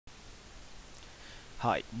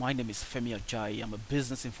Hi, my name is Femi Ajayi. I'm a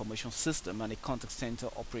business information system and a contact center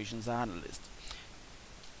operations analyst.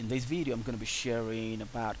 In this video, I'm going to be sharing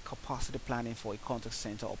about capacity planning for a contact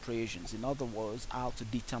center operations. In other words, how to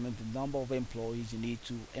determine the number of employees you need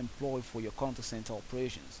to employ for your contact center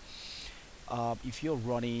operations. If you're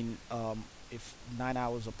running if 9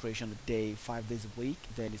 hours operation a day, 5 days a week,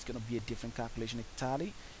 then it's going to be a different calculation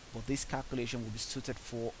entirely. But this calculation will be suited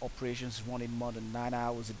for operations running more than 9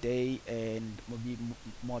 hours a day and maybe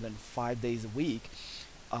more than 5 days a week.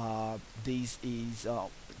 Uh, this is uh,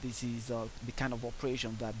 this is the kind of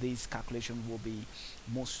operation that this calculation will be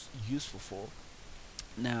most useful for.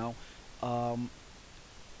 Now, um,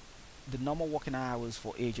 the normal working hours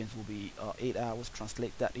for agents will be 8 hours.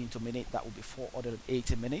 Translate that into minute, that will be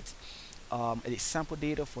 480 minutes. It is sample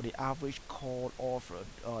data for the average call offered,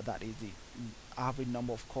 that is the average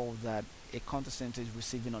number of calls that a contact center is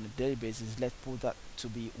receiving on a daily basis. Let's put that to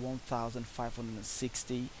be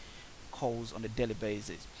 1560 calls on a daily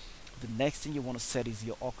basis. The next thing you want to set is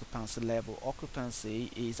your occupancy level. Occupancy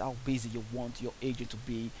is how busy you want your agent to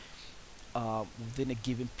be within a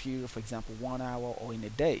given period, for example 1 hour or in a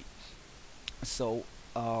day. So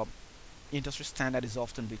uh, industry standard is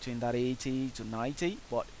often between that 80 to 90,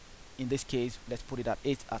 but in this case let's put it at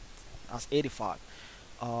 8 at as 85.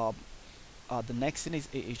 um, the next thing is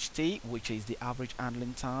AHT, which is the average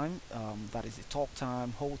handling time. That is the talk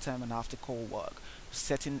time, hold time, and after call work.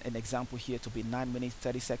 Setting an example here to be 9 minutes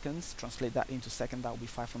 30 seconds. Translate that into seconds, that will be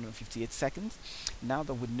 558 seconds. Now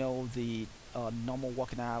that we know the normal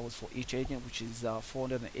working hours for each agent, which is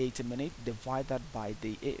 480 minutes, divide that by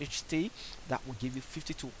the AHT, that will give you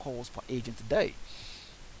 52 calls per agent a day.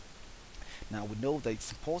 Now we know that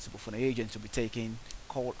it's impossible for an agent to be taking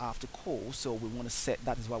call after call, so we want to set,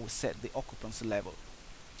 that is why we set the occupancy level.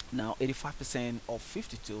 Now 85% of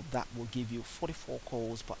 52, that will give you 44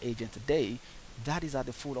 calls per agent a day. That is at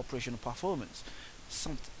the full operational performance.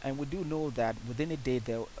 And we do know that within a day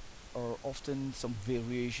there are often some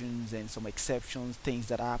variations and some exceptions, things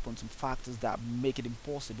that happen, some factors that make it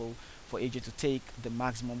impossible for agent to take the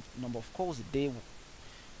maximum number of calls a day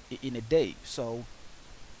in a day. So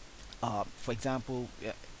for example,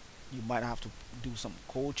 you might have to do some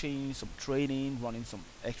coaching, some training, running some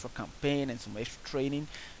extra campaign and some extra training.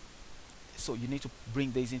 So you need to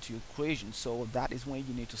bring this into your equation. So that is when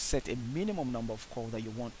you need to set a minimum number of calls that you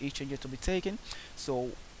want each agent to be taking.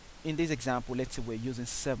 So in this example, let's say we're using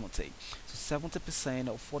 70. So 70%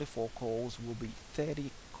 of 44 calls will be 30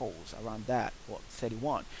 calls, around that, or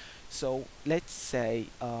 31. So let's say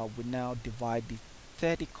we now divide the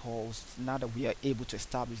 30 calls. Now that we are able to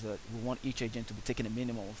establish that we want each agent to be taking a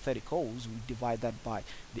minimum of 30 calls, we divide that by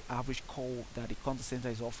the average call that the contact center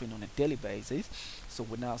is offering on a daily basis. So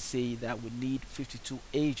we now see that we need 52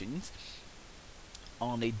 agents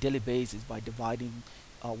on a daily basis by dividing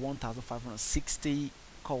 1560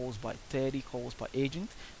 calls by 30 calls per agent.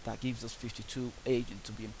 That gives us 52 agents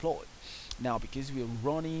to be employed. Now because we are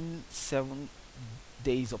running 7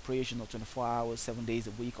 days operation, or 24 hours 7 days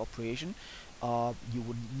a week operation, you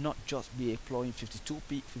would not just be employing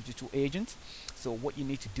 52 agents. So what you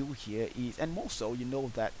need to do here is, and more so, you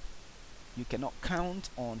know that you cannot count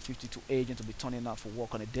on 52 agents to be turning out for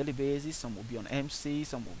work on a daily basis. Some will be on MC,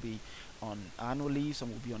 some will be on annual leave, some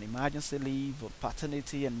will be on emergency leave, or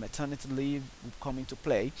paternity and maternity leave will come into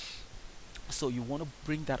play. So you want to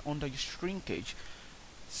bring that under your shrinkage.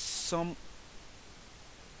 Some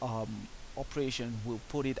operation will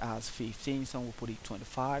put it as 15, some will put it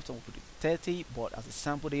 25, some will put it 30, but as a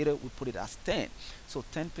sample data we put it as 10. So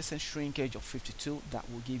 10% shrinkage of 52, that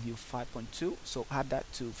will give you 5.2. So add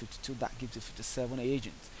that to 52, that gives you 57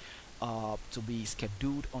 agents to be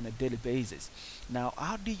scheduled on a daily basis. Now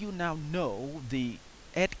how do you now know the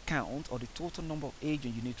head count or the total number of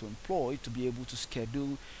agents you need to employ to be able to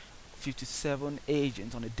schedule 57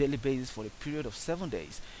 agents on a daily basis for a period of 7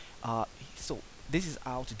 days? So this is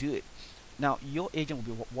how to do it. Now your agent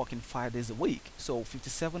will be working 5 days a week, so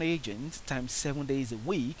 57 agents times 7 days a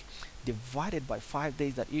week divided by 5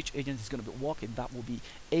 days that each agent is going to be working, that will be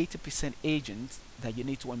 80% agents that you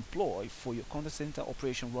need to employ for your contact center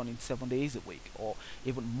operation running 7 days a week, or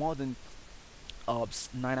even more than 9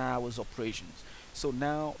 hours operations. So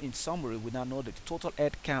now in summary, we now know that the total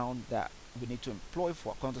head count that we need to employ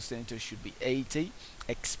for a contact center should be 80.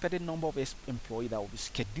 Expected number of employees that will be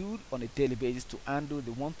scheduled on a daily basis to handle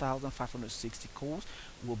the 1560 calls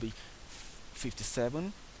will be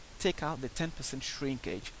 57. Take out the 10%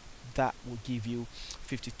 shrinkage, that will give you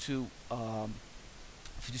 52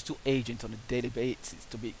 52 agents on a daily basis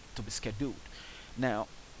to be scheduled. Now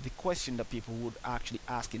the question that people would actually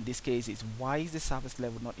ask in this case is, why is the service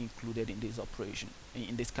level not included in this operation,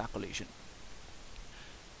 in this calculation?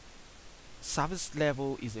 Service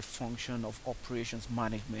level is a function of operations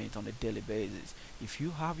management on a daily basis. If you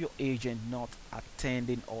have your agent not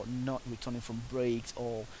attending or not returning from breaks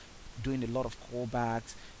or doing a lot of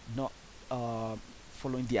callbacks, not uh,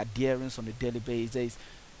 following the adherence on a daily basis,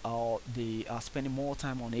 or they are spending more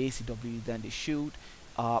time on ACW than they should,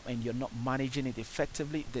 and you're not managing it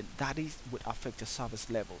effectively, then that is would affect your service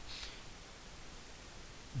level.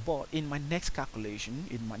 But in my next calculation,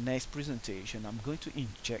 in my next presentation, I'm going to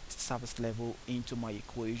inject service level into my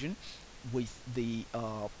equation with the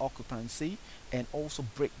occupancy, and also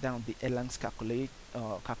break down the Erlang's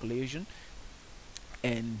calculation,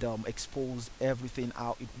 and expose everything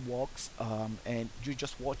how it works, and you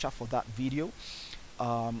just watch out for that video.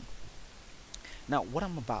 um, Now, what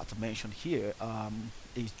I'm about to mention here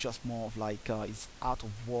is just more of like it's out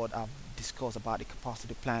of what I've discussed about the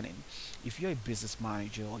capacity planning. If you're a business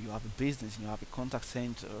manager, or you have a business and you have a contact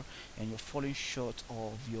center, and you're falling short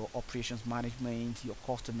of your operations management, your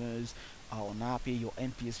customers are unhappy, your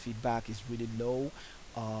NPS feedback is really low,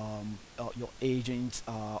 your agents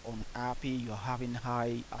are unhappy, you're having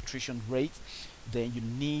high attrition rates, then you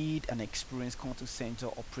need an experienced contact center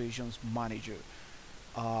operations manager.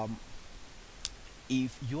 Um,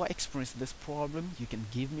 if you are experiencing this problem, you can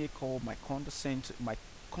give me a call. My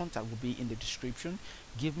contact will be in the description.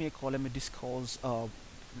 Give me a call. Let me discuss.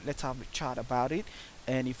 Let's have a chat about it.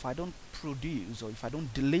 And if I don't produce, or if I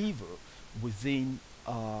don't deliver within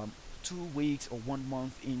 2 weeks or 1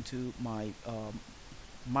 month into my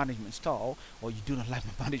management style, or you do not like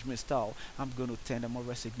my management style, I'm going to tender my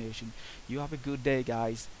resignation. You have a good day,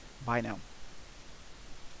 guys. Bye now.